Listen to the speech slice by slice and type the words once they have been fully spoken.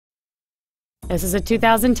This is a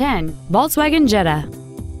 2010 Volkswagen Jetta.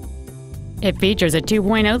 It features a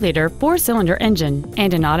 2.0-liter four-cylinder engine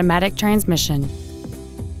and an automatic transmission.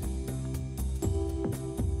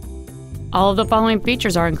 All of the following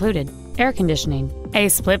features are included: air conditioning, a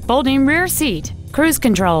split folding rear seat, cruise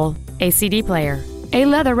control, a CD player, a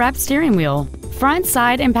leather-wrapped steering wheel, front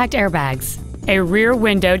side impact airbags, a rear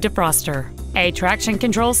window defroster, a traction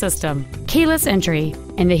control system, keyless entry,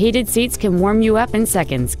 and the heated seats can warm you up in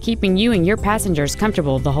seconds, keeping you and your passengers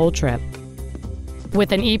comfortable the whole trip.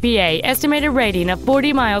 With an EPA estimated rating of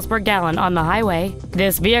 40 miles per gallon on the highway,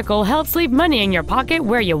 this vehicle helps leave money in your pocket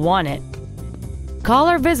where you want it. Call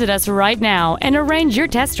or visit us right now and arrange your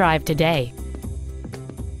test drive today.